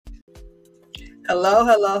Hello,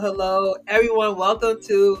 hello, hello, everyone. Welcome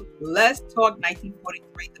to Let's Talk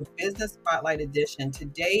 1943, the Business Spotlight Edition.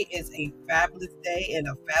 Today is a fabulous day and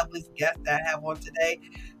a fabulous guest that I have on today.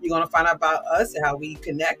 You're going to find out about us and how we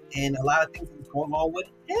connect and a lot of things that's going on with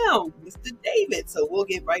him, Mr. David. So we'll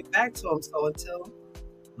get right back to him. So until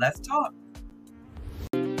let's talk.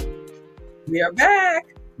 We are back.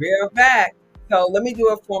 We are back. So let me do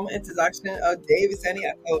a formal introduction of David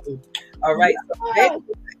Santiago. All right. So David Yes.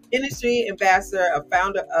 is an industry ambassador, a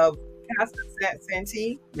founder of Casa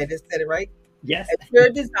Santee. I just said it right. Yes. A pure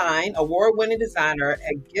design, award-winning designer,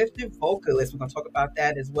 a gifted vocalist. We're going to talk about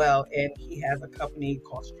that as well. And he has a company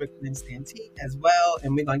called Strickland Santee as well.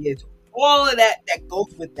 And we're going to get into all of that that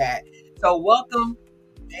goes with that. So welcome,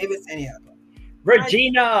 David Santiago. Hi.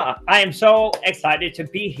 Regina, I am so excited to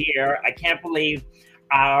be here. I can't believe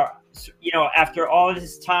our, after all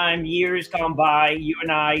this time, years gone by, you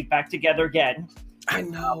and I back together again. I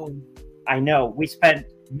know. I know we spent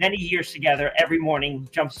many years together every morning,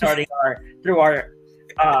 jump starting through our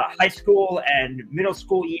high school and middle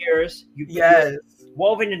school years. You're Yes.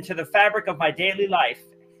 woven into the fabric of my daily life.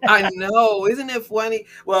 I know. Isn't it funny?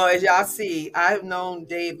 Well, as y'all see, I've known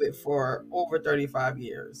David for over 35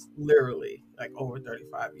 years, literally, like over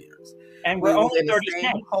 35 years. And We we're was only in the same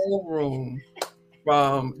 36. homeroom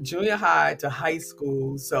from junior high to high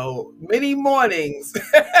school. So many mornings.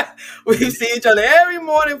 We've seen each other every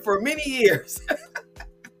morning for many years.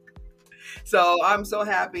 So I'm so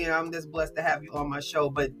happy and I'm just blessed to have you on my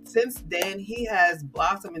show. But since then, he has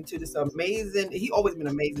blossomed into this amazing, he always been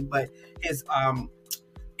amazing, but his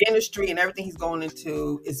industry and everything he's going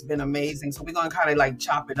into, it's been amazing. So we're going to kind of like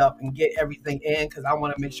chop it up and get everything in because I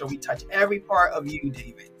want to make sure we touch every part of you,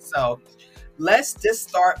 David. So let's just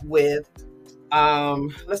start with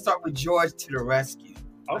George to the rescue.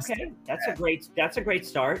 Okay, that's a great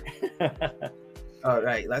start. All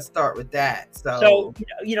right, let's start with that. So,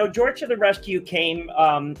 George to the Rescue came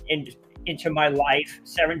into my life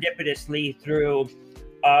serendipitously through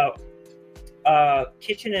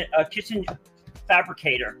kitchen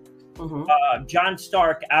fabricator, Mhm. John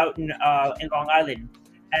Stark, out in Long Island,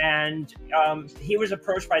 and he was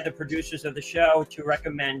approached by the producers of the show to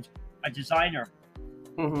recommend a designer,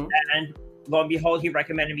 Mhm. and lo and behold, he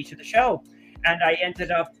recommended me to the show. And I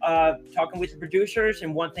ended up talking with the producers,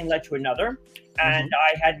 and one thing led to another. And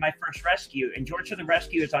I had my first rescue. And George to the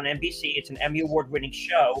Rescue is on NBC. It's an Emmy Award-winning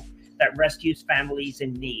show that rescues families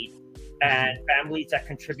in need and families that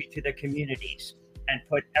contribute to their communities and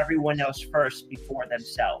put everyone else first before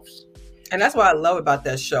themselves. And that's what I love about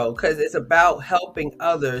that show because it's about helping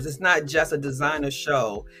others. It's not just a designer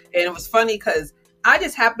show. And it was funny because I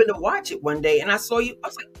just happened to watch it one day and I saw you. I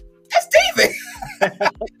was like, that's David.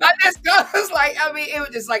 I was like, I mean, it was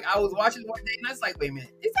just like I was watching one day and I was like, wait a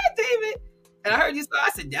minute, is that David? And I heard you, so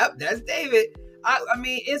I said, yep, that's David. I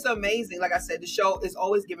mean, it's amazing. Like I said, the show is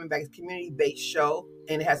always giving back. It's a community-based show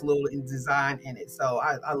and it has a little design in it. So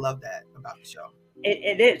I love that about the show.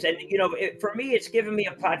 It is. And, for me, it's given me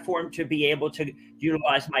a platform to be able to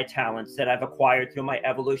utilize my talents that I've acquired through my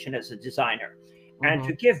evolution as a designer and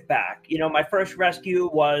to give back. My first rescue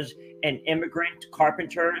was an immigrant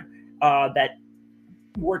carpenter that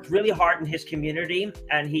worked really hard in his community,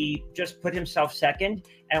 and he just put himself second.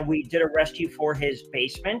 And we did a rescue for his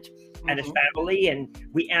basement and his family, and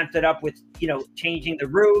we amped it up with changing the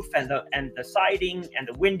roof and the siding and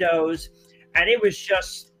the windows, and it was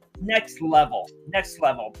just next level.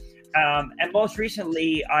 And most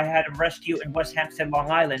recently, I had a rescue in West Hampstead,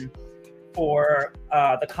 Long Island, for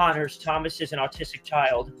the Connors. Thomas is an autistic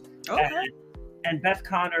child, Okay. and Beth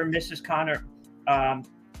Connor, Mrs. Connor,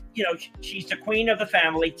 she's the queen of the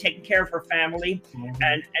family, taking care of her family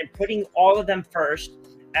and putting all of them first.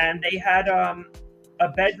 And they had a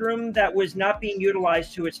bedroom that was not being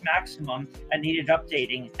utilized to its maximum and needed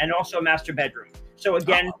updating, and also a master bedroom. So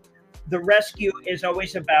again, the rescue is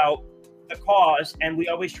always about the cause, and we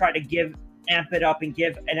always try to amp it up and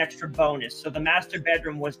give an extra bonus. So the master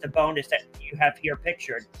bedroom was the bonus that you have here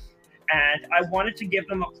pictured. And I wanted to give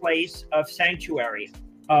them a place of sanctuary,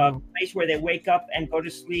 a place where they wake up and go to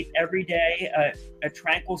sleep every day, a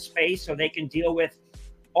tranquil space so they can deal with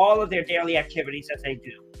all of their daily activities as they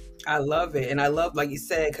do. I love it. And I love, like you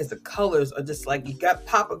said, because the colors are just like, you got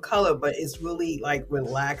pop of color, but it's really like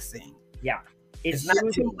relaxing. Yeah. It's not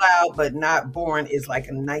too loud, but not boring. It's like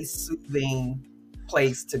a nice, soothing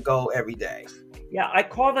place to go every day. Yeah, I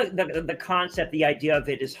call the concept, the idea of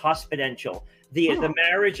it is hospitential. The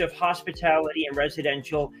marriage of hospitality and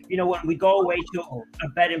residential. When we go away to a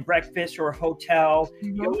bed and breakfast or a hotel,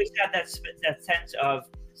 you always have that sense of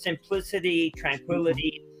simplicity,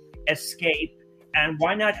 tranquility, escape, and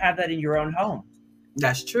why not have that in your own home?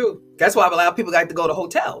 That's true. That's why a lot of people like to go to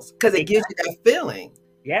hotels because it gives you that feeling.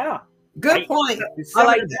 Yeah. Good point. I Some of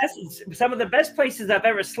like the that. some of the best places I've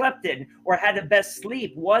ever slept in or had the best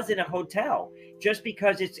sleep was in a hotel, just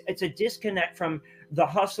because it's a disconnect from the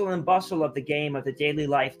hustle and bustle of the game of the daily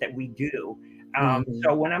life that we do.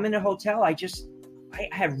 So when I'm in a hotel, I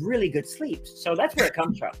have really good sleep. So that's where it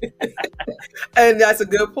comes from. And that's a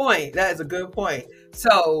good point. That is a good point.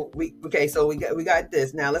 So we got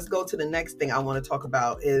this. Now let's go to the next thing I want to talk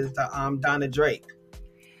about is the Donna Drake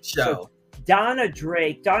So show. Donna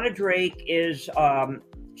Drake. Donna Drake is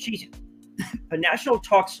she's a national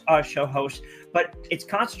talk show host, but it's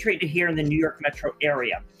concentrated here in the New York metro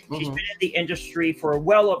area. She's been in the industry for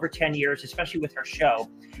well over 10 years, especially with her show.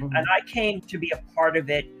 And I came to be a part of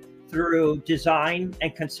it through design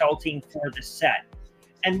and consulting for the set.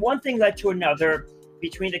 And one thing led to another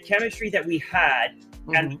between the chemistry that we had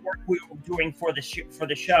and the work we were doing for the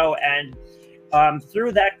show. And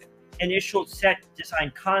through that initial set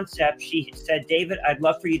design concept, she said, David, I'd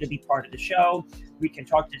love for you to be part of the show. We can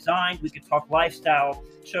talk design, we can talk lifestyle.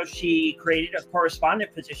 So she created a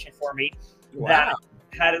correspondent position for me that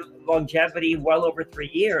had a longevity well over 3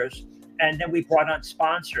 years. And then we brought on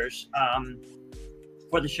sponsors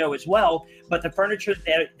for the show as well. But the furniture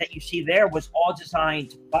that you see there was all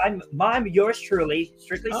designed by yours truly,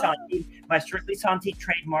 Strictly Santi, my Strictly Santi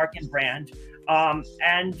trademark and brand.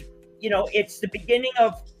 And, it's the beginning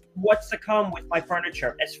of what's to come with my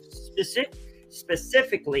furniture,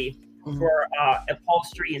 specifically for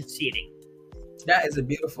upholstery and seating. That's a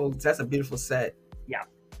beautiful set. Yeah,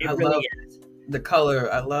 it really is. The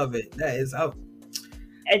color, I love it. That is up.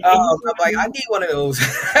 And I'm like, I need one of those.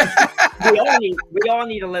 we all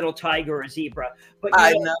need a little tiger or a zebra. But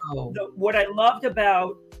I know. What I loved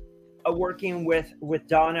about working with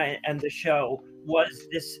Donna and the show was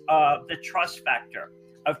this the trust factor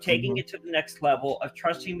of taking it to the next level, of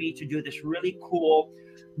trusting me to do this really cool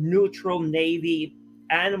neutral navy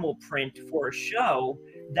animal print for a show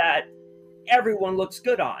that everyone looks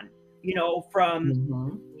good on. From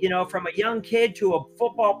a young kid to a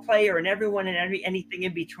football player and everyone and anything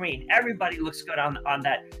in between. Everybody looks good on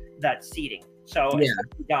that seating. So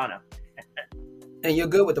especially Donna. And you're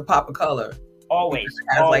good with the pop of color. Always.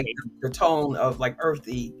 It has like the tone of like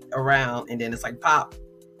earthy around, and then it's like pop.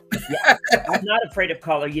 Yeah, I'm not afraid of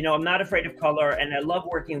color. I'm not afraid of color, and I love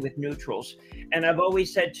working with neutrals. And I've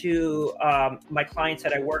always said to my clients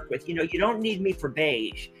that I work with, you don't need me for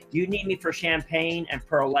beige. You need me for champagne and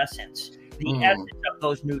pearlescence, the essence of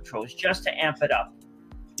those neutrals, just to amp it up.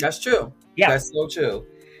 That's true. Yeah, that's so true.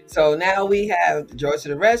 So now we have George to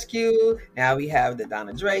the Rescue. Now we have the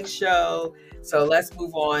Donna Drake show. So let's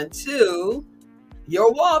move on to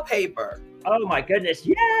your wallpaper. Oh my goodness!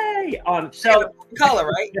 Yay! So color,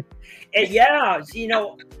 right? Yeah.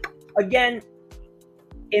 Again,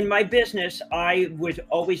 in my business, I was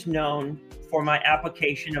always known for my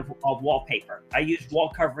application of wallpaper. I use wall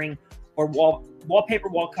covering or wallpaper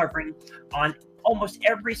wall covering on almost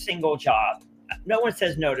every single job. No one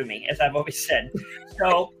says no to me, as I've always said.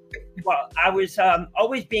 So, I was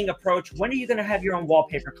always being approached. When are you going to have your own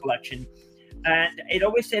wallpaper collection? And it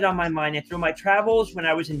always stayed on my mind. And through my travels, when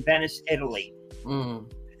I was in Venice, Italy,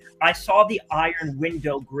 I saw the iron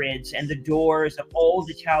window grids and the doors of old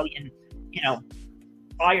Italian,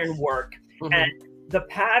 ironwork, and the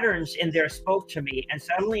patterns in there spoke to me. And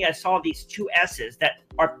suddenly I saw these two S's that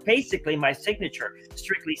are basically my signature,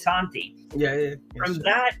 Strictly Santi. Yeah. From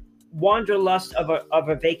that wanderlust of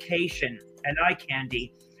a vacation and eye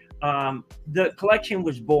candy, the collection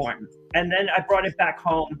was born. And then I brought it back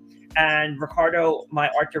home. And Ricardo, my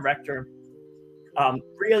art director,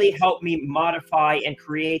 really helped me modify and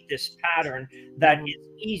create this pattern that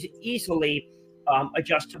is easily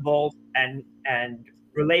adjustable and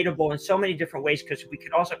relatable in so many different ways, because we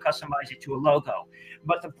could also customize it to a logo.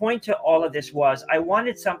 But the point to all of this was I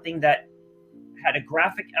wanted something that had a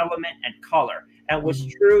graphic element and color and was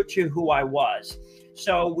true to who I was.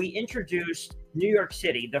 So we introduced New York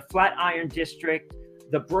City, the Flatiron District,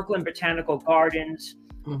 the Brooklyn Botanical Gardens,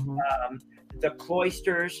 the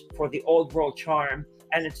cloisters for the old world charm,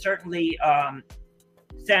 and it's certainly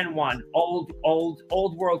San Juan, old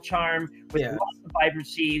world charm with lots of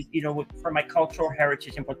vibrancy, for my cultural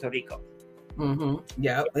heritage in Puerto Rico.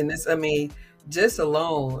 Yeah, and this, just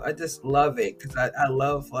alone, I just love it because I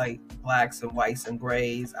love like blacks and whites and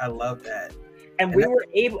grays. I love that. And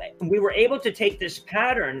we were able to take this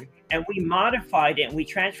pattern and we modified it and we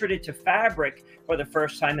transferred it to fabric for the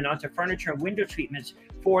first time and onto furniture and window treatments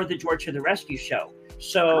for the George to the Rescue show.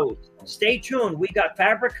 So stay tuned. We got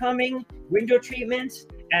fabric coming, window treatments,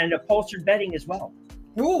 and upholstered bedding as well.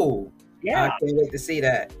 Ooh, Yeah. I can't wait to see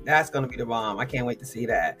that. That's going to be the bomb. I can't wait to see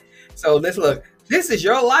that. So let's look. This is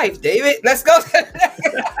your life, David. Let's go.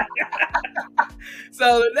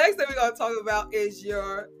 So the next thing we're going to talk about is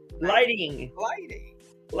your lighting.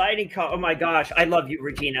 Oh my gosh, I love you,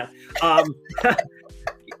 Regina.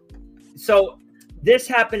 So this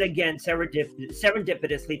happened again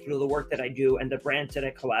serendipitously through the work that I do and the brands that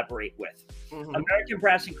I collaborate with. Mm-hmm. American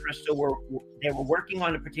Brass and Crystal were working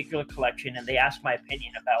on a particular collection, and they asked my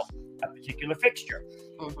opinion about a particular fixture.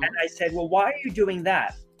 Mm-hmm. And I said, well, why are you doing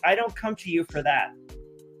that? I don't come to you for that.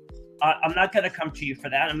 I'm not going to come to you for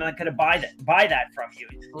that. I'm not going to buy that from you.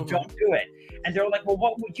 Mm-hmm. Don't do it. And they're like, well,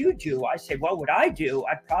 what would you do? I said, what would I do?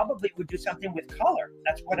 I probably would do something with color.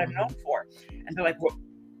 That's what I'm known for. And they're like, well,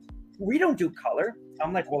 we don't do color.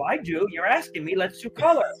 I'm like, well, I do. You're asking me, let's do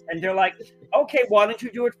color. And they're like, okay, why don't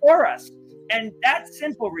you do it for us? And that's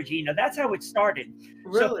simple, Regina. That's how it started.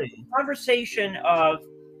 Really? So the conversation of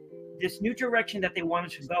this new direction that they wanted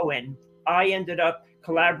to go in, I ended up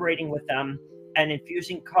collaborating with them and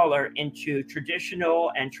infusing color into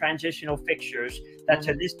traditional and transitional fixtures that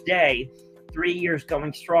to this day, 3 years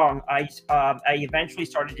going strong, I eventually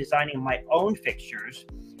started designing my own fixtures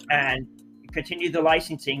and continue the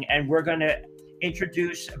licensing. And we're going to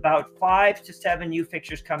introduce about 5 to 7 new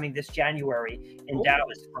fixtures coming this January in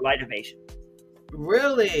Dallas for Lightovation.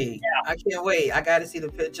 Really? Yeah. I can't wait. I got to see the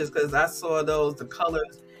pictures because I saw the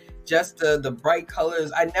colors, just the bright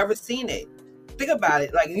colors. I never seen it. Think about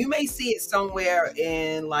it. Like you may see it somewhere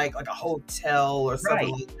in like a hotel or something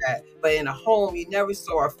like that, but in a home, you never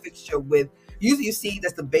saw a fixture with. Usually, you see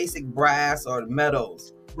that's the basic brass or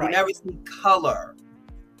metals. You never see color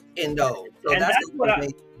in those. So and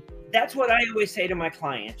that's what I always say to my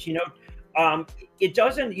clients. You know, you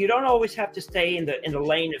don't always have to stay in the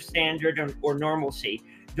lane of standard or normalcy.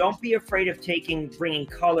 Don't be afraid of bringing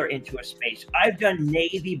color into a space. I've done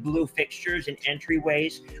navy blue fixtures in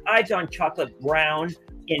entryways. I've done chocolate brown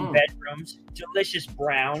in bedrooms, delicious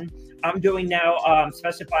brown. I'm doing now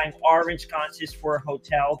specifying orange sconces for a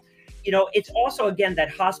hotel. You know, it's also, again, that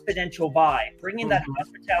hospitential vibe, bringing that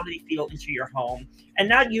hospitality feel into your home, and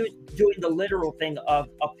not you doing the literal thing of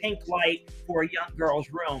a pink light for a young girl's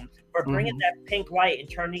room, but bringing that pink light and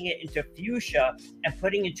turning it into fuchsia and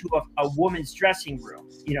putting it into a woman's dressing room.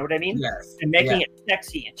 You know what I mean? Yes. And making it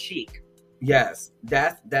sexy and chic. Yes,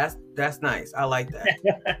 that's nice. I like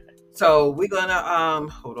that. So we're gonna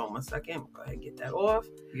hold on one second. Go ahead and get that off.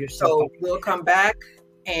 So we'll come back,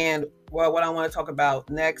 and what I want to talk about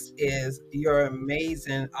next is your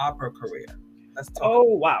amazing opera career. Let's talk. Oh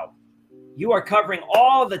wow. You are covering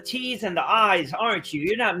all the T's and the I's, aren't you?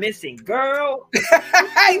 You're not missing, girl.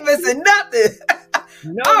 I ain't missing nothing.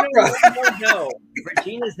 No.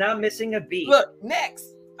 Regina's not missing a beat. Look,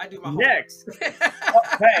 next. I do my homework. Next.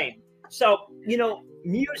 Okay. So, you know,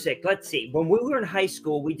 music. Let's see. When we were in high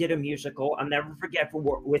school, we did a musical. I'll never forget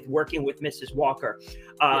with working with Mrs. Walker.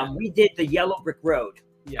 We did The Yellow Brick Road.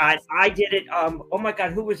 Yes. I did it. Oh my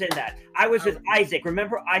God, who was in that? I was with Isaac.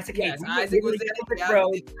 Remember Isaac? Yes, Isaac was in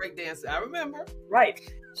it. Great dancer. I remember. Right.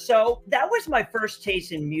 So that was my first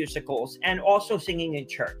taste in musicals and also singing in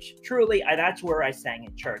church. Truly, that's where I sang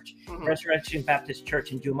in church, Resurrection Baptist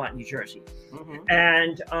Church in Dumont, New Jersey.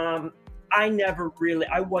 And I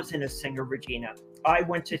wasn't a singer, Regina. I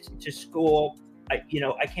went to school. I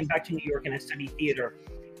came back to New York and I studied theater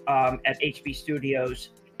at HB Studios.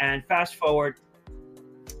 And fast forward,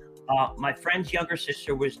 my friend's younger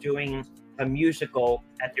sister was doing a musical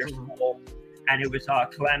at their school, and it was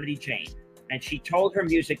Calamity Jane. And she told her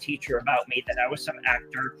music teacher about me, that I was some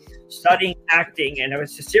actor studying acting, and I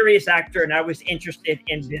was a serious actor, and I was interested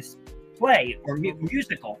in this play or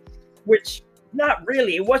musical, which not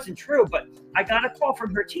really, it wasn't true, but I got a call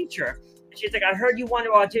from her teacher. And she's like, I heard you want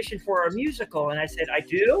to audition for a musical. And I said, I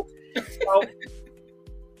do? So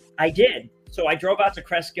I did. So I drove out to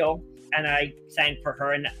Cresskill, and I sang for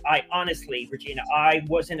her. And I honestly, Regina, I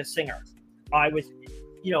wasn't a singer. I was,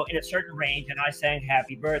 in a certain range, and I sang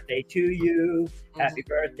Happy Birthday to You, Happy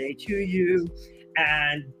Birthday to You.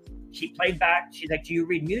 And she played back. She's like, do you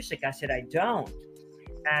read music? I said, I don't.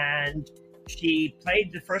 And she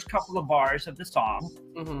played the first couple of bars of the song.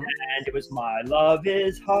 And it was, my love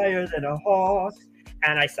is higher than a hawk.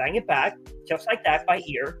 And I sang it back just like that by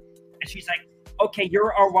ear. And she's like, okay,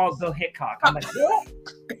 you're our Wild Bill Hickok. I'm like, what?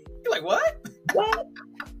 You're like, what? What?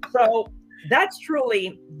 So that's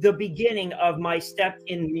truly the beginning of my step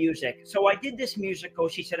in music. So I did this musical.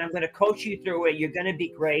 She said, I'm going to coach you through it. You're going to be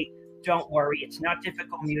great. Don't worry. It's not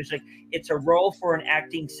difficult music. It's a role for an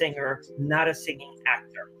acting singer, not a singing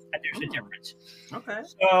actor. And there's a difference. Okay.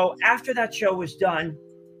 So after that show was done,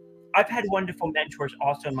 I've had wonderful mentors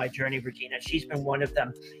also in my journey, Regina. She's been one of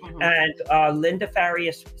them. Mhm. And Linda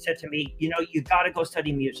Farias said to me, you got to go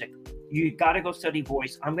study music. You got to go study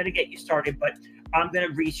voice. I'm going to get you started, but I'm going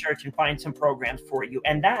to research and find some programs for you.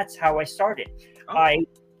 And that's how I started. Oh.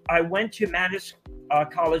 I went to Manus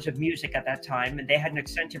College of Music at that time, and they had an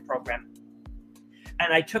extension program.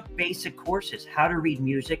 And I took basic courses, how to read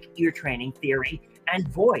music, ear training, theory, and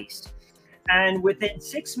voice. And within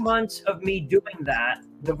 6 months of me doing that,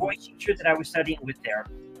 the voice teacher that I was studying with there,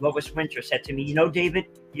 Lois Winter, said to me, David,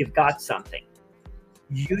 you've got something.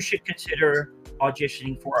 You should consider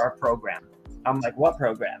auditioning for our program. I'm like, what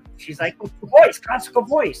program? She's like, voice, classical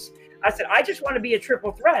voice. I said, I just want to be a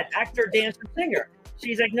triple threat, actor, dancer, singer.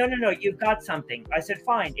 She's like, no, you've got something. I said,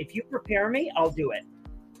 fine. If you prepare me, I'll do it.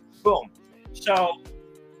 Boom. So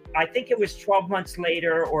I think it was 12 months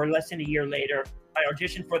later or less than a year later, I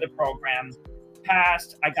auditioned for the program,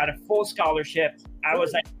 passed. I got a full scholarship. I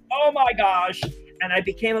was like, oh my gosh. And I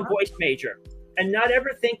became a voice major. And not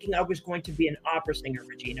ever thinking I was going to be an opera singer,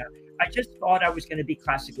 Regina. I just thought I was going to be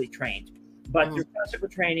classically trained. But through classical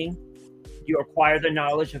training, you acquire the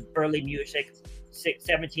knowledge of early music,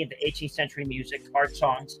 17th to 18th century music, art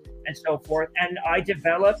songs, and so forth. And I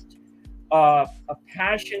developed a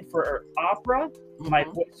passion for opera. My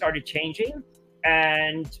voice started changing,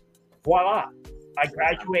 and voila, I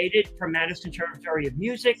graduated from Madison Conservatory of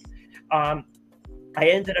Music. I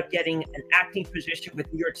ended up getting an acting position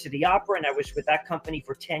with New York City Opera, and I was with that company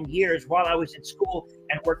for 10 years while I was in school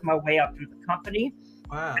and worked my way up through the company.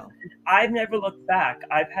 Wow. And I've never looked back.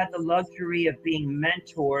 I've had the luxury of being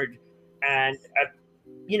mentored and,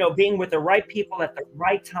 being with the right people at the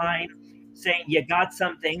right time, saying, you got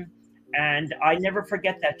something. And I never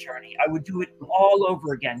forget that journey. I would do it all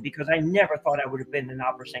over again because I never thought I would have been an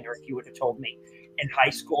opera singer if you would have told me in high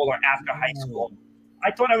school or after high school.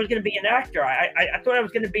 I thought I was going to be an actor. I thought I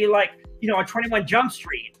was going to be like, on 21 Jump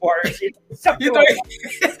Street or something like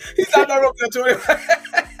that. He thought I was going to 21.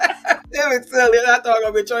 Damn it, silly. I thought I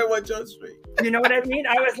was going to be 21 Jump Street. You know what I mean?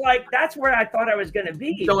 I was like, that's where I thought I was going to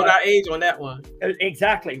be. Showing our age on that one.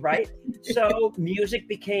 Exactly, right? So music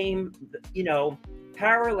became,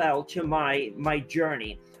 parallel to my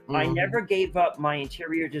journey. I never gave up my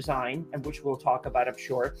interior design, and which we'll talk about, I'm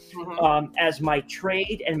sure, as my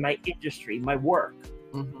trade and my industry, my work,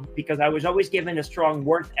 because I was always given a strong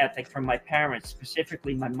work ethic from my parents,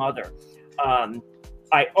 specifically my mother.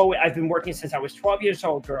 I've been working since I was 12 years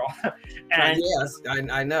old, girl. And yes,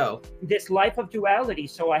 I know. This life of duality.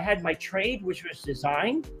 So I had my trade, which was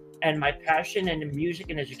design, and my passion and music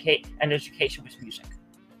and education was music.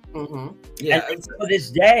 Yeah. And to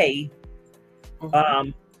this day,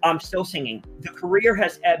 I'm still singing. The career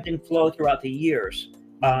has ebbed and flowed throughout the years.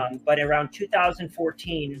 But around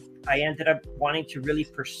 2014, I ended up wanting to really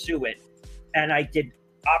pursue it. And I did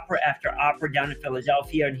opera after opera down in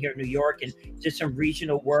Philadelphia and here in New York, and did some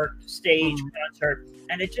regional work, stage, concert.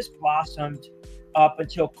 And it just blossomed up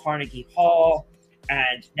until Carnegie Hall.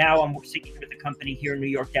 And now I'm singing with the company here in New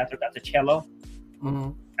York, Teatro Cello.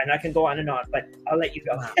 And I can go on and on, but I'll let you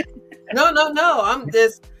go. No. I'm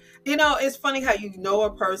just, it's funny how you know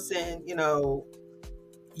a person,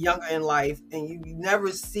 younger in life, and you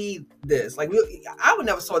never see this. Like, I would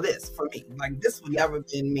never saw this for me. Like, this would never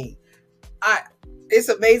been me. It's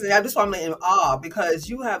amazing. That's why I'm in awe, because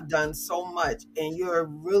you have done so much, and you're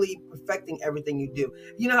really perfecting everything you do.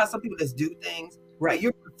 You know how some people just do things, right? But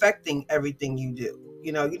you're perfecting everything you do.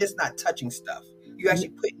 You're just not touching stuff. You're actually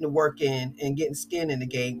putting the work in and getting skin in the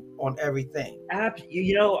game on everything.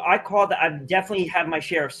 I call that. I definitely have my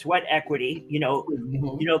share of sweat equity.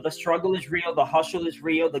 The struggle is real. The hustle is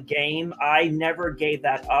real. The game. I never gave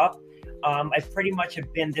that up. I pretty much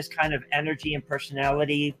have been this kind of energy and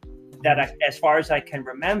personality that as far as I can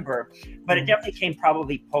remember, but it definitely came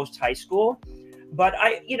probably post high school. But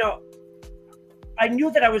I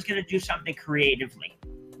knew that I was going to do something creatively.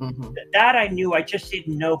 That I knew. I just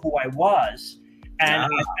didn't know who I was. And I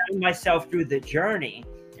found myself through the journey.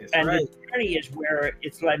 The journey is where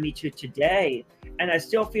it's led me to today. And I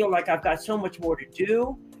still feel like I've got so much more to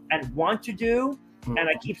do and want to do. And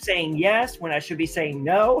I keep saying yes when I should be saying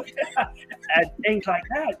no. And things like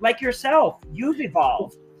that. Like yourself, you've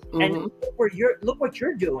evolved. And look what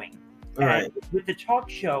you're doing. Right. With the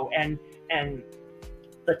talk show and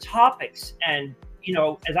the topics. And,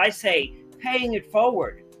 as I say, paying it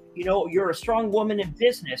forward. You're a strong woman in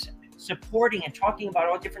business, supporting and talking about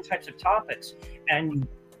all different types of topics, and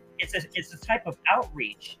it's a type of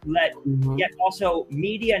outreach, yet also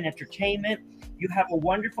media and entertainment. You have a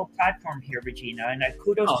wonderful platform here, Regina, and I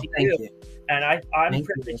kudos to you. And I'm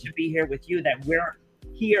privileged to be here with you. That we're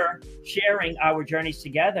here sharing our journeys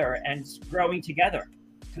together and growing together.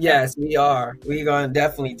 Yes, we are. We're going to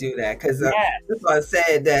definitely do that because Yeah, that's why I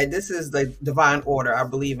said that this is the divine order. I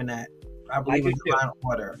believe in that. I I believe do in too. divine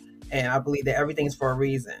order, and I believe that everything's for a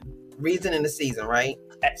reason. Reason in the season, right?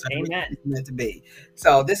 So Amen. everything's meant to be.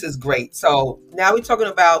 So this is great. So now we're talking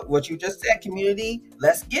about what you just said, community.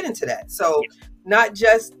 Let's get into that. So not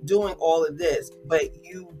just doing all of this, but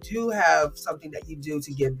you do have something that you do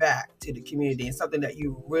to give back to the community and something that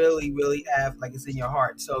you really, really have like it's in your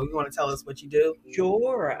heart. So you want to tell us what you do?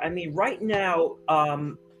 Sure. I mean, right now,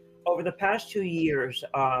 over the past 2 years,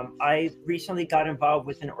 I recently got involved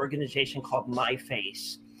with an organization called My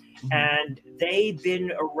Face, Mhm. and they've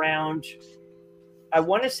been around. I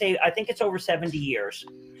want to say, I think it's over 70 years,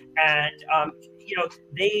 and you know,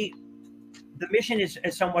 they the mission is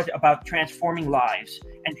somewhat about transforming lives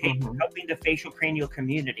and Mhm. helping the facial cranial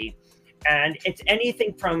community. And it's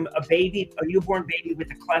anything from a newborn baby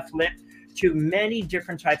with a cleft lip, to many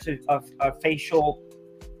different types of facial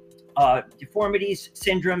deformities,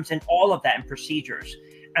 syndromes, and all of that, and procedures.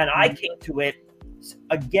 And I Mhm. came to it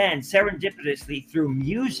again serendipitously through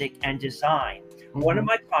music and design. One of Mhm.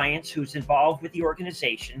 my clients who's involved with the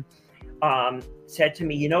organization said to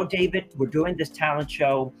me, "You know, David, we're doing this talent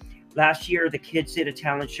show. Last year, the kids did a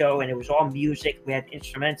talent show, and it was all music. We had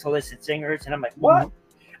instrumentalists and singers." And I'm like, "What?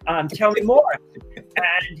 Mhm. Tell me more."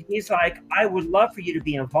 And he's like, "I would love for you to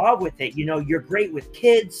be involved with it. You know, you're great with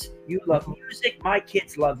kids. You love Mhm. music. My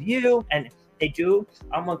kids love you." And they do.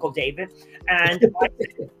 I'm Uncle David. And I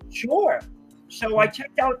said, "Sure." So I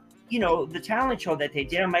checked out, the talent show that they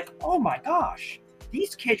did. I'm like, "Oh my gosh,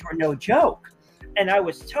 these kids were no joke." And I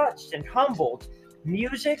was touched and humbled.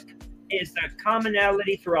 Music is the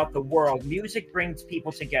commonality throughout the world. Music brings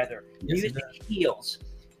people together. Yes, it Music does. heals.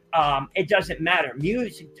 It doesn't matter.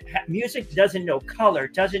 Music doesn't know color,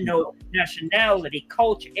 doesn't know No. nationality,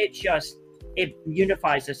 culture. It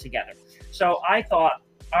unifies us together. So I thought,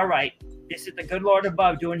 all right, this is the good Lord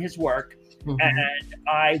above doing His work, Mhm. and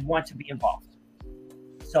I want to be involved.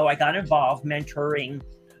 So I got involved mentoring.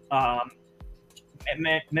 Um,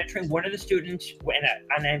 Mentoring one of the students,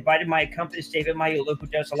 and I invited my accompanist David Mayula, who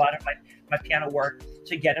does a lot of my piano work,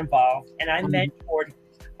 to get involved. And I Mhm.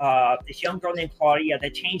 mentored this young girl named Claudia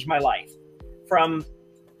that changed my life. From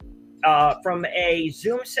from a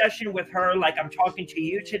Zoom session with her, like I'm talking to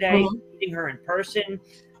you today, Mhm. meeting her in person,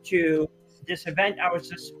 to this event, I was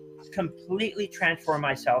just completely transformed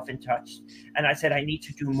myself and touched. And I said, I need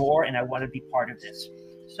to do more, and I want to be part of this.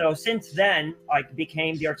 So since then, I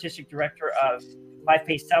became the artistic director of My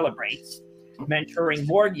Face Celebrates, mentoring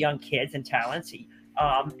more young kids and talents,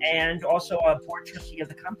 and also a board trustee of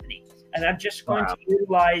the company. And I'm just going to Wow.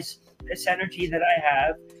 utilize this energy that I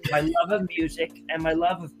have, my love of music and my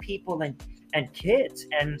love of people and kids,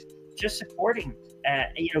 and just supporting,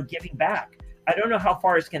 giving back. I don't know how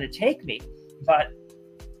far it's going to take me, but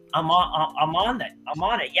I'm on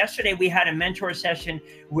it. Yesterday we had a mentor session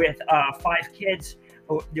with 5 kids.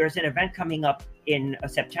 There's an event coming up in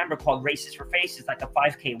September called Races for Faces, like a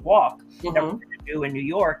 5K walk that we're Mhm. going to do in New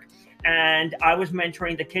York. And I was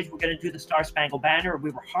mentoring the kids. We're going to do the Star Spangled Banner. We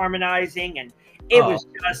were harmonizing, and it Oh, was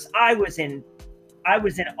just I was in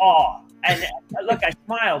awe. And look, I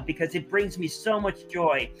smiled because it brings me so much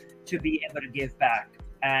joy to be able to give back.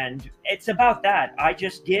 And it's about that. I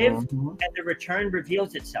just give, mhm. and the return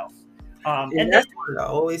reveals itself. And And then, that's what I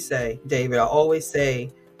always say, David. I always say,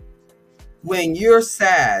 when you're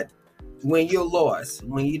sad, when you're lost,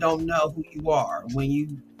 when you don't know who you are,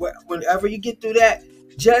 whenever you get through that,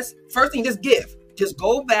 just first thing, just give. Just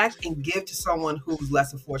go back and give to someone who's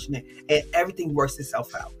less fortunate, and everything works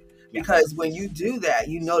itself out. yeah, Because when you do that,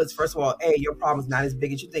 you notice first of all, A, your problem's not as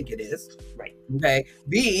big as you think it is. right. Okay.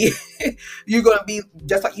 B, you're gonna be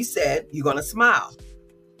just like you said, you're gonna smile.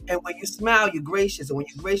 And when you smile, you're gracious. And when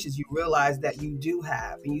you're gracious, you realize that you do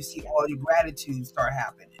have, and you see Yeah, all your gratitude start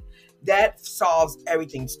happening. That solves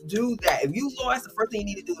everything. Do that. If you lost, the first thing you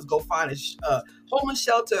need to do is go find a homeless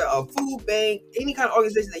shelter, a food bank, any kind of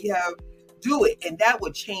organization that you have. Do it, and that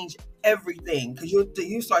would change everything. Because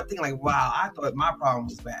you start thinking like, wow, I thought my problem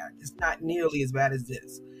was bad. It's not nearly as bad as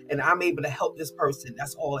this, and I'm able to help this person.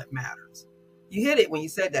 That's all that matters. You hit it when you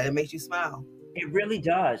said that. It makes you smile. it really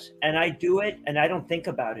does. And I do it, and I don't think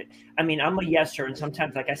about it. I mean, I'm a yeser, and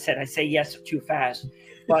sometimes, like I said, I say yes too fast.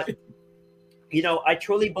 But I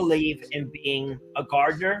truly believe in being a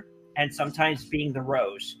gardener and sometimes being the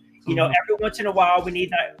rose. Hmm. Every once in a while we need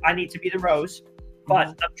that. I need to be the rose, but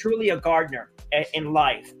Hmm. I'm truly a gardener in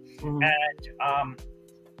life, Hmm. and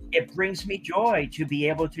it brings me joy to be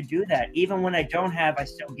able to do that. Even when I don't have, I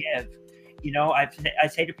still give. I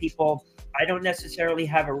say to people, I don't necessarily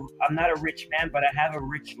I'm not a rich man, but I have a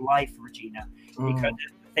rich life, Regina, because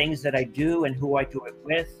Hmm. things that I do and who I do it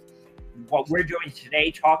with. What we're doing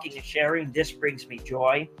today, talking and sharing, this brings me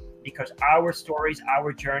joy because our stories,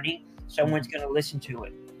 our journey, someone's going to listen to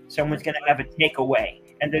it. Someone's going to have a takeaway.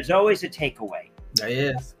 And there's always a takeaway. There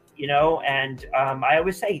is. You know, and I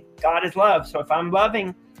always say, God is love. So if I'm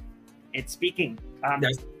loving, it's speaking.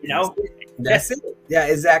 You know, that's it. Yeah,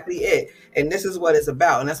 exactly it. And this is what it's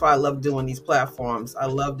about. And that's why I love doing these platforms. I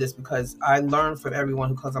love this because I learn from everyone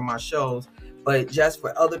who comes on my shows, but just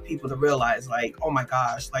for other people to realize, like, oh my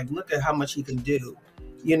gosh, like, look at how much he can do.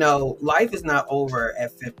 You know, life is not over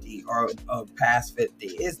at 50 or past 50.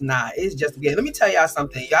 It's not. It's just again. Let me tell y'all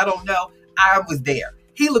something. Y'all don't know. I was there.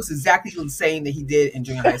 He looks exactly the same that he did in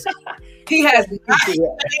junior high school. He has not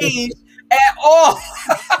aged at all.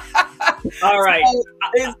 All right. So,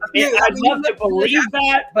 I'd love to believe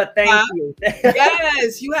that, but thank you.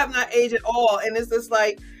 Yes, you have not aged at all. And it's just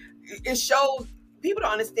like, it shows, people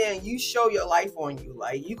don't understand, you show your life on you.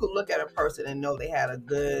 Like, you could look at a person and know they're having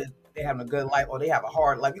a good life or they have a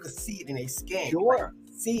hard life. You can see it in their skin. Sure.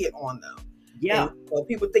 Like, see it on them. Yeah. And so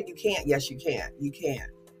people think you can't. Yes, you can. You can.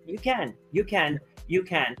 You can. You can. You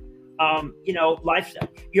can. You know,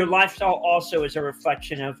 your lifestyle also is a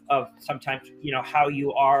reflection of sometimes, you know, how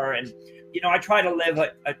you are. And, you know, I try to live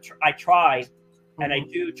and I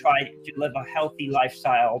do try to live a healthy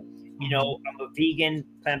lifestyle. You know, I'm a vegan,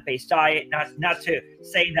 plant-based diet, not to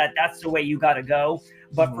say that that's the way you got to go,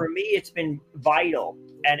 but for me, it's been vital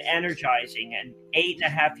and energizing, and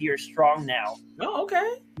 8.5 years strong now. Oh,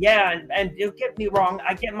 okay. Yeah, and don't get me wrong,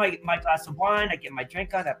 I get my glass of wine, I get my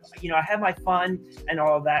drink on, you know, I have my fun and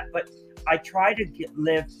all of that, but I try to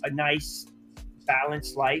live a nice,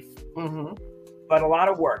 balanced life, but a lot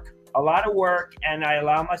of work, and I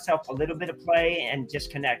allow myself a little bit of play and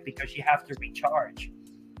disconnect because you have to recharge.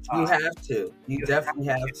 You have to. You definitely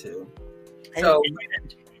have to. So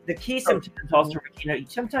the key sometimes also, you know,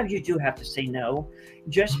 sometimes you do have to say no,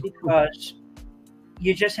 just because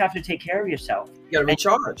you just have to take care of yourself. You gotta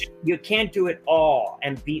recharge. You can't do it all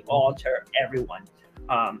and be all to everyone.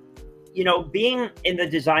 You know, being in the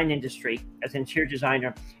design industry as an interior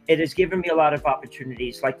designer, it has given me a lot of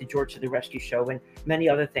opportunities like the George to the Rescue show and many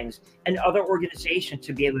other things and other organizations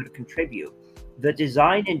to be able to contribute. The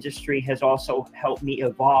design industry has also helped me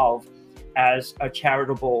evolve as a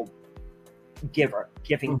charitable giver,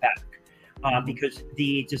 giving back. Because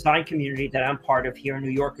the design community that I'm part of here in New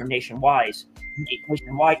York or nationwide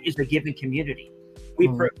is a giving community. We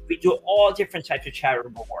do all different types of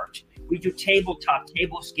charitable work. We do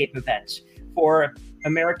tablescape events for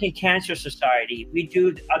American Cancer Society. We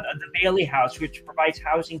do the Bailey House, which provides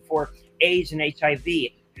housing for AIDS and HIV.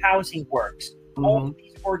 Housing Works. All of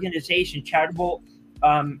these organizations, charitable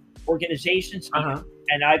organizations,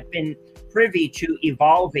 and I've been privy to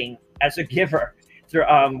evolving as a giver through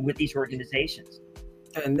with these organizations.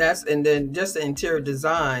 And then just the interior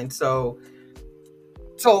design. So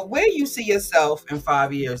where you see yourself in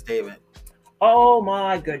 5 years, David? Oh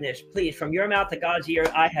my goodness! Please, from your mouth to God's ear,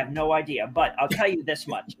 I have no idea. But I'll tell you this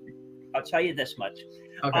much. Okay.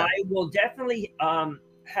 I will definitely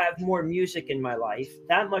have more music in my life.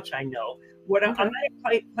 That much I know. I'm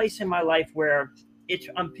at a place in my life where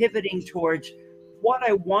I'm pivoting towards what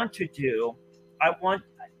I want to do. I want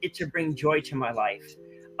it to bring joy to my life,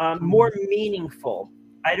 more meaningful.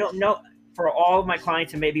 I don't know, for all of my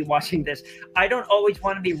clients and maybe watching this, I don't always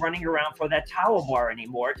want to be running around for that towel bar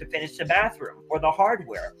anymore to finish the bathroom or the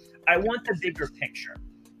hardware. I want the bigger picture.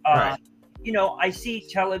 You know, I see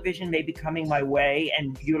television maybe coming my way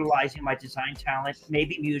and utilizing my design talent,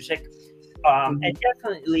 maybe music, and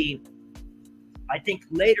definitely, I think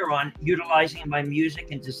later on, utilizing my music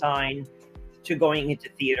and design to going into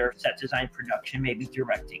theater, set design, production, maybe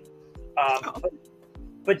directing.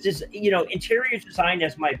 But this, you know, interior design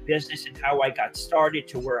as my business and how I got started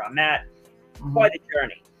to where I'm at, quite a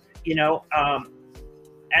journey, you know,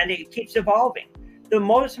 and it keeps evolving.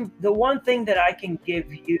 The one thing that I can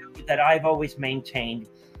give you that I've always maintained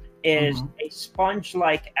is a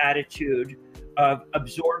sponge-like attitude of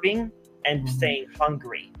absorbing and staying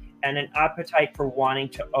hungry, and an appetite for wanting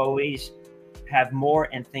to always have more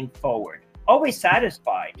and think forward. Always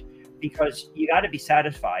satisfied, because you got to be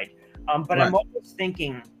satisfied. But I'm always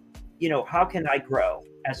thinking, you know, how can I grow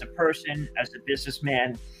as a person, as a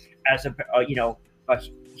businessman, as a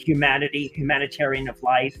humanitarian of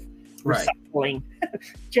life, recycling,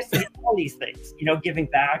 just all these things, you know, giving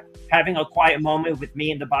back, having a quiet moment with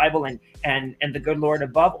me and the Bible and the good Lord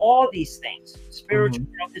above, all these things. Spiritual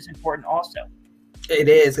growth is important also. It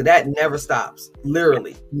is. That never stops.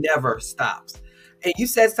 Literally never stops. And you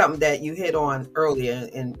said something that you hit on earlier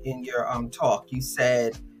in your talk. You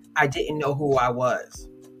said, I didn't know who I was.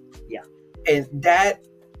 Yeah. And that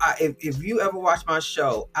if you ever watch my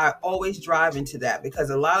show, I always drive into that, because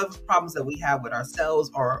a lot of the problems that we have with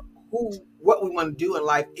ourselves or what we want to do in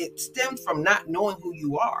life, it stems from not knowing who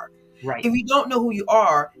you are. Right. If you don't know who you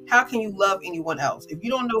are, how can you love anyone else? If you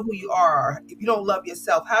don't know who you are, if you don't love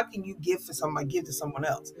yourself, how can you give to someone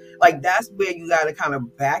else? Like, that's where you got to kind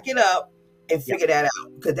of back it up and figure that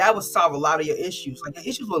out, because that would solve a lot of your issues. Like, your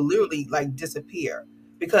issues will literally like disappear,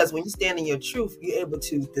 because when you stand in your truth, you're able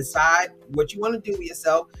to decide what you want to do with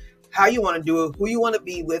yourself, how you want to do it, who you want to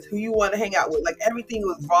be with, who you want to hang out with. Like, everything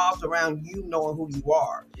revolves around you knowing who you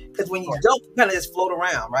are. Because when you don't, you kind of just float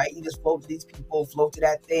around, right? You just float to these people, float to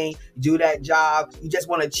that thing, do that job. You just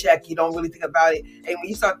want to check. You don't really think about it. And when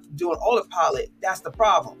you start doing autopilot, that's the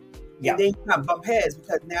problem. Yeah. And then you kind of bump heads,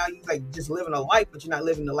 because now you like just living a life, but you're not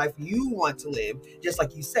living the life you want to live. Just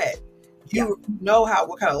like you said, you know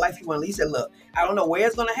what kind of life you want to live. You said, look, I don't know where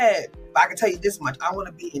it's going to head, but I can tell you this much. I want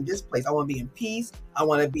to be in this place. I want to be in peace. I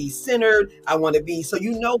want to be centered. I want to be, so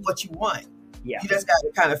you know what you want. Yeah. You just got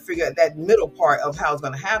to kind of figure out that middle part of how it's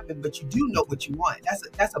going to happen, but you do know what you want.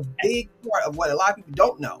 That's a big part of what a lot of people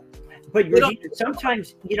don't know. But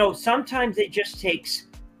sometimes it just takes,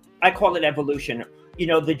 I call it evolution,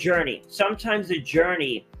 the journey. Sometimes the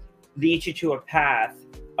journey leads you to a path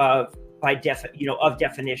of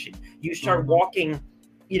definition. You start walking,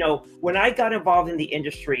 when I got involved in the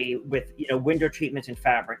industry with, window treatments and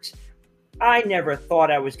fabrics, I never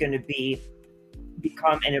thought I was going to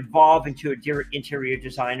become and evolve into an interior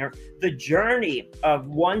designer. The journey of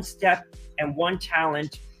one step and one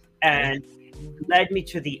talent and led me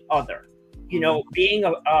to the other. Being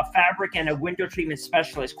a fabric and a window treatment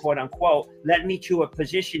specialist, quote unquote, led me to a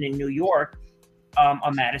position in New York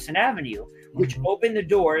on Madison Avenue, which opened the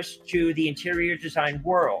doors to the interior design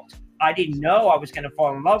world. I didn't know I was going to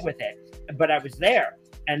fall in love with it, but I was there.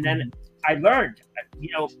 And then I learned,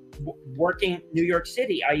 working New York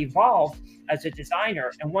City, I evolved as a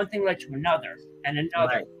designer, and one thing led to another and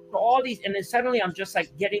another. Right. So all these, and then suddenly I'm just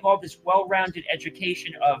like getting all this well-rounded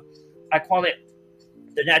education of, I call it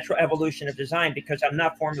the natural evolution of design, because I'm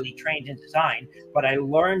not formally trained in design, but I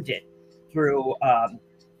learned it through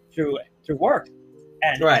work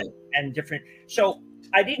and different. So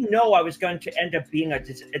I didn't know I was going to end up being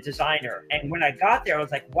a designer. And when I got there, I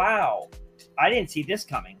was like, wow, I didn't see this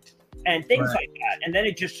coming, and things like that. And then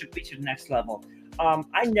it just took me to the next level.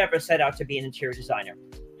 I never set out to be an interior designer,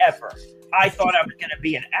 ever. I thought I was going to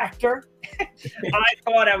be an actor. I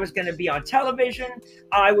thought I was going to be on television.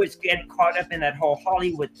 I was getting caught up in that whole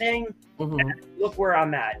Hollywood thing. And look where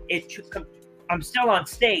I'm at. I'm still on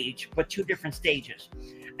stage, but two different stages.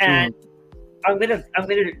 And I'm gonna,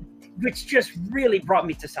 which just really brought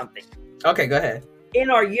me to something. Okay, go ahead.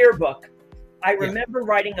 In our yearbook, I remember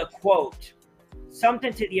writing a quote,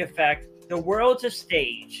 something to the effect, "The world's a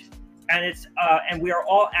stage, and we are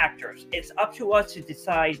all actors. It's up to us to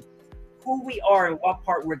decide who we are and what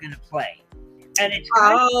part we're going to play." And it's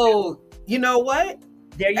you know what?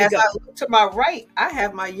 There you As go. I look to my right, I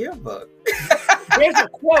have my yearbook. There's a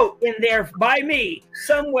quote in there by me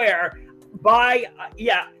somewhere.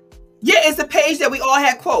 It's a page that we all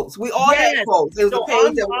had quotes. We all had quotes. It was a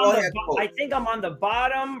page that we all had quotes. I think I'm on the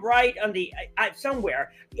bottom right on the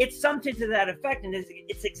somewhere. It's something to that effect, and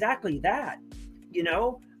it's exactly that.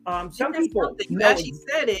 Some people actually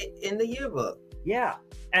said it in the yearbook. Yeah,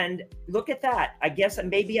 and look at that. I guess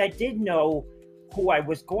maybe I did know who I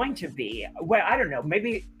was going to be. Well, I don't know.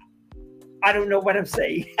 Maybe I don't know what I'm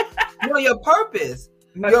saying. No, your purpose.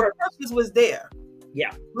 Your purpose was there.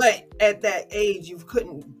 Yeah. But at that age, you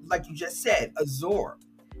couldn't, like you just said, absorb.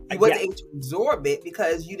 You wasn't able to absorb it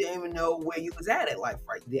because you didn't even know where you was at life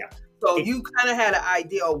right there. Yeah. So you kind of had an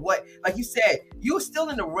idea of what, like you said, you were still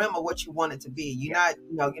in the realm of what you wanted to be. You're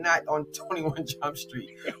not on 21 Jump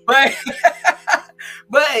Street, but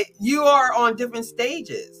but you are on different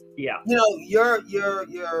stages. Yeah.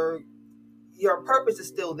 Your purpose is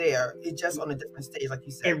still there. It's just on a different stage, like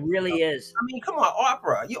you said. It really is. I mean, come on,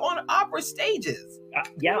 opera. You're on opera stages.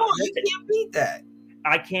 Yeah. Come on, you can't beat that.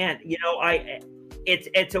 I can't.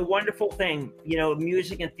 It's a wonderful thing.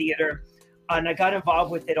 Music and theater. And I got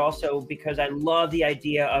involved with it also because I love the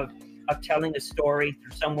idea of telling a story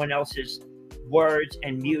through someone else's words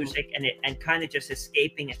and music, and kind of just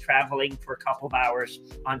escaping and traveling for a couple of hours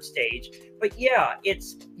on stage. But yeah,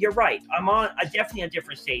 you're right. I'm definitely on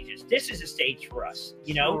different stages. This is a stage for us,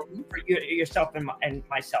 for yourself and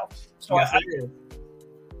myself. So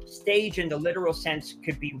stage in the literal sense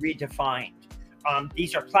could be redefined.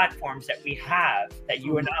 These are platforms that we have that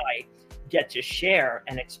you and I get to share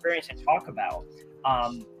and experience and talk about.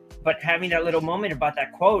 But having that little moment about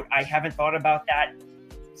that quote, I haven't thought about that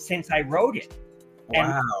since I wrote it. and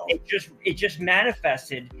Wow. it just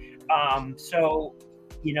manifested. So,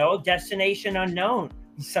 destination unknown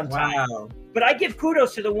sometimes. Wow. But I give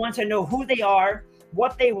kudos to the ones that know who they are,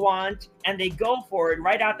 what they want, and they go for it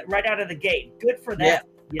right out of the gate. Good for Yeah. them.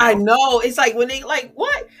 I know. It's like when they like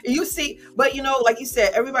what you see, but like you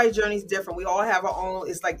said, everybody's journey is different. We all have our own.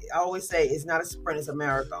 It's like I always say, it's not a sprint, it's a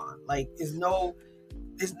marathon. Like there's no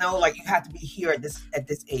like you have to be here at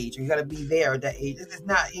this age, or you got to be there at that age. There's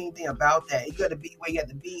not anything about that. You got to be where you have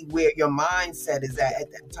to be, where your mindset is at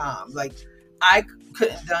that time. Like I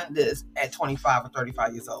couldn't have done this at 25 or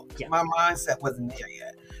 35 years old. Yeah. My mindset wasn't there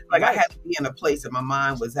yet. Like I had to be in a place that my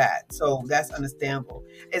mind was at. So that's understandable.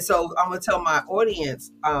 And so I'm gonna tell my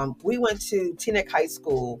audience, we went to Teaneck High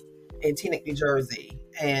School in Teaneck, New Jersey.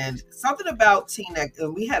 And something about Teaneck,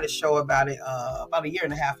 and we had a show about it about a year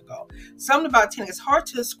and a half ago. Something about Teaneck, it's hard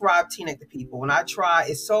to describe Teaneck to people. When I try,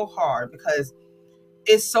 it's so hard because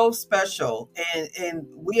it's so special, and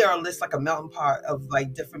we are just like a melting pot of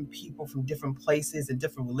like different people from different places and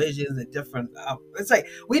different religions and different. It's like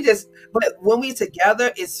but when we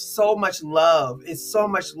together, it's so much love. It's so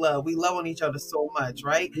much love. We love on each other so much,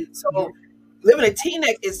 right? So living in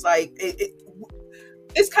Teaneck is like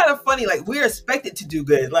it's kind of funny. Like we're expected to do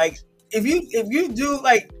good. Like if you do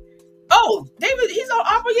like, oh, David, he's on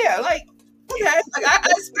opera, yeah, like. Okay, like I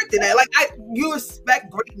expected that. Like you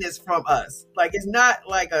expect greatness from us. Like it's not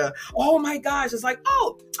like oh my gosh. It's like,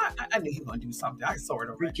 oh, I knew he was gonna do something. I saw it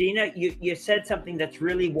already. Regina, you said something that's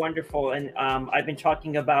really wonderful, and I've been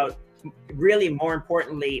talking about really more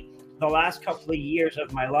importantly the last couple of years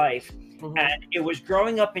of my life, and it was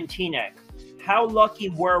growing up in Teaneck. How lucky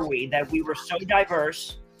were we that we were so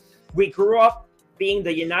diverse? We grew up being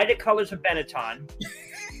the United Colors of Benetton.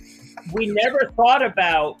 We never thought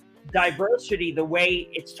about diversity the way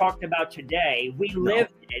it's talked about today. We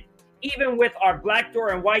lived it, even with our black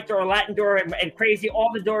door and white door, Latin door, and crazy, all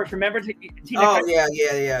the doors. Remember Teaneck? Oh,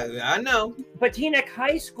 yeah. I know. But Teaneck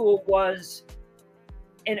High School was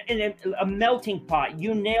in a melting pot.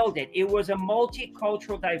 You nailed it. It was a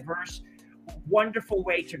multicultural, diverse, wonderful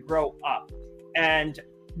way to grow up. And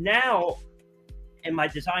now, in my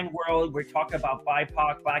design world, we're talking about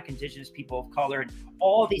BIPOC, Black, Indigenous, people of color, and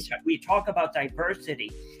all these. We talk about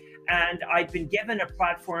diversity. And I've been given a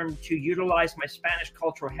platform to utilize my Spanish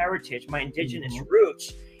cultural heritage, my indigenous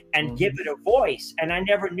roots, and give it a voice. And I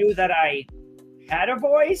never knew that I had a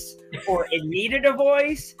voice or it needed a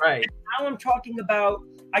voice. Right. And now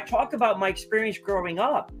I talk about my experience growing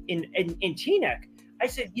up in Teaneck. I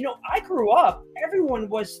said, I grew up, everyone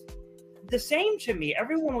was the same to me.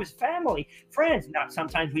 Everyone was family, friends. Not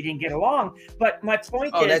sometimes we didn't get along, but my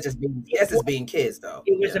point is, that's just being kids, though.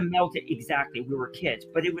 It was a melting. Exactly, we were kids,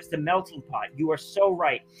 but it was the melting pot. You are so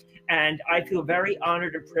right, and I feel very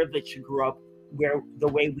honored and privileged to grow up the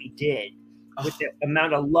way we did, with the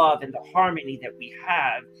amount of love and the harmony that we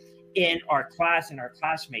have in our class and our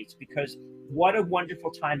classmates. Because what a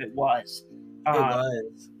wonderful time it was. It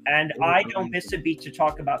was, and I don't miss a beat to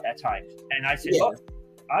talk about that time. And I said, look,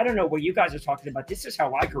 I don't know what you guys are talking about. This is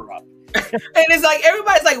how I grew up. And it's like,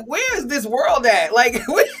 everybody's like, where is this world at? Like,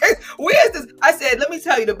 where is this? I said, let me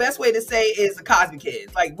tell you, the best way to say is the Cosby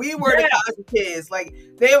Kids. Like, we were the Cosby Kids. Like,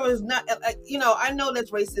 there was not, I know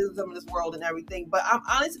there's racism in this world and everything, but I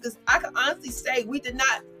can honestly say we did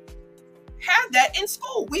not have that in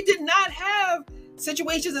school. We did not have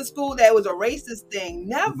situations in school that was a racist thing.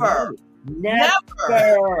 Never.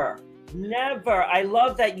 I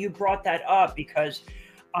love that you brought that up, because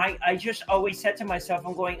I just always said to myself,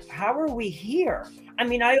 I'm going, how are we here? I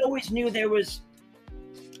mean, I always knew there was.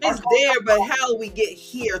 It's there, but how do we get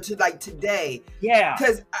here to like today? Yeah.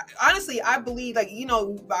 Because honestly, I believe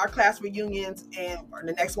our class reunions, and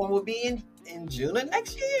the next one will be in June of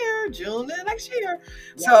next year.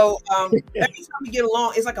 Yeah. So every time we get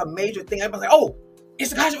along, it's like a major thing. Everybody's like, oh,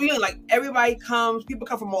 it's a class reunion. Like everybody comes, people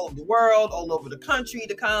come from all over the world, all over the country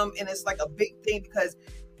to come, and it's like a big thing because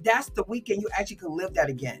that's the weekend you actually can live that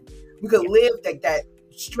again. We could live that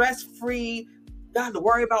stress-free, not have to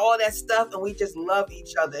worry about all that stuff, and we just love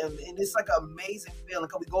each other. And it's like an amazing feeling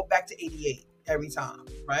because we go back to 88 every time,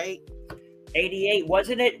 right? 88,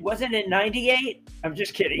 wasn't it 98? I'm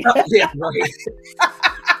just kidding. Oh, yeah, right.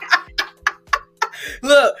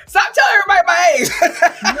 Look, stop telling everybody my age.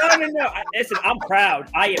 No. Listen, I'm proud.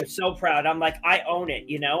 I am so proud. I'm like, I own it,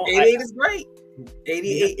 88 is great.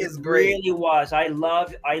 88 is great. It really was. I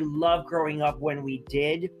love growing up when we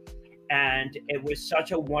did. And it was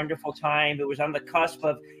such a wonderful time. It was on the cusp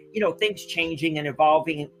of, things changing and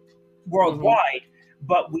evolving worldwide,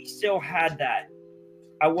 but we still had that.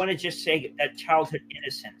 I want to just say that childhood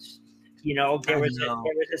innocence. There was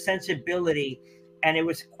a sensibility and it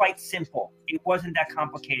was quite simple. It wasn't that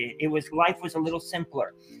complicated. Life was a little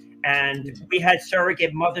simpler. And we had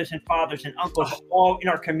surrogate mothers and fathers and uncles all in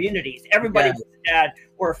our communities. Everybody Yes. was a dad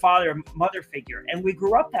or a father or mother figure. And we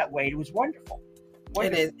grew up that way. It was wonderful.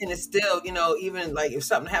 And it's still, even like if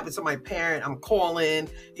something happens to my parent, I'm calling,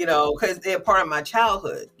 because they're part of my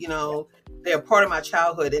childhood, they're part of my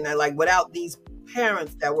childhood. And I like without these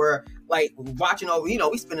parents that were like watching over, we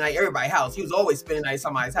spend the night at everybody's house. He was always spending the night at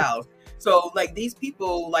somebody's house. So like these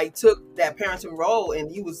people like took that parenting role,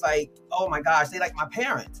 and he was like, oh my gosh, they like my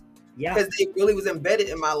parents. Yeah. Because it really was embedded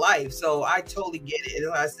in my life. So I totally get it. And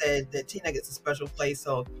like I said, that Tina gets a special place.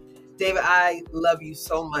 So David, I love you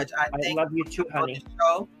so much. I love you too, honey.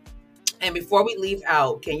 Show. And before we leave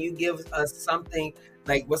out, can you give us something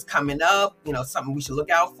like what's coming up? Something we should look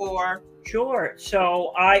out for? Sure.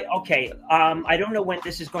 So I don't know when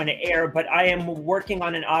this is going to air, but I am working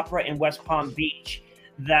on an opera in West Palm Beach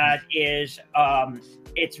that is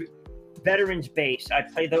it's veterans based. I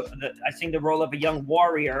play I sing the role of a young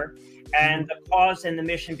warrior, and the cause and the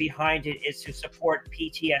mission behind it is to support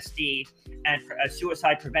PTSD and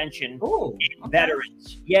suicide prevention in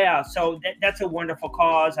veterans. Yeah, so that's a wonderful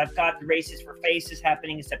cause. I've got the Races for Faces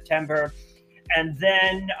happening in September, and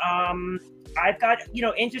then I've got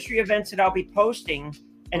industry events that I'll be posting.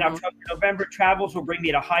 In October, November, travels will bring me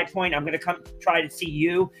to High Point. I'm going to come try to see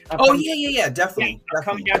you. Yeah, definitely. I'm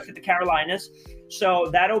coming down to the Carolinas. So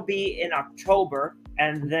that'll be in October.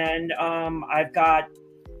 And then I've got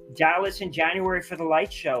Dallas in January for the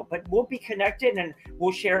light show. But we'll be connected and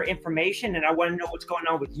we'll share information. And I want to know what's going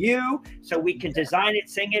on with you so we can design it,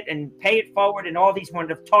 sing it, and pay it forward and all these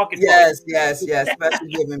wonderful talking. Yes. Especially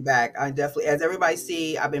giving back. I definitely, as everybody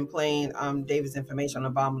see, I've been playing David's information on the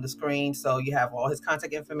bottom of the screen. So you have all his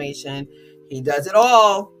contact information. He does it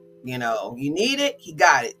all. You need it, he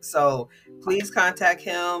got it. So please contact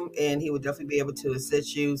him and he will definitely be able to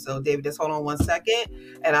assist you. So David, just hold on 1 second.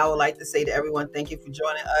 And I would like to say to everyone, thank you for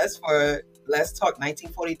joining us for Let's Talk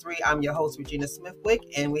 1943. I'm your host, Regina Smithwick,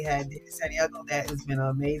 and we had David Santiago. That has been an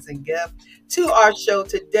amazing gift to our show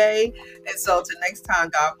today. And so till next time,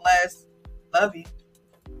 God bless. Love you.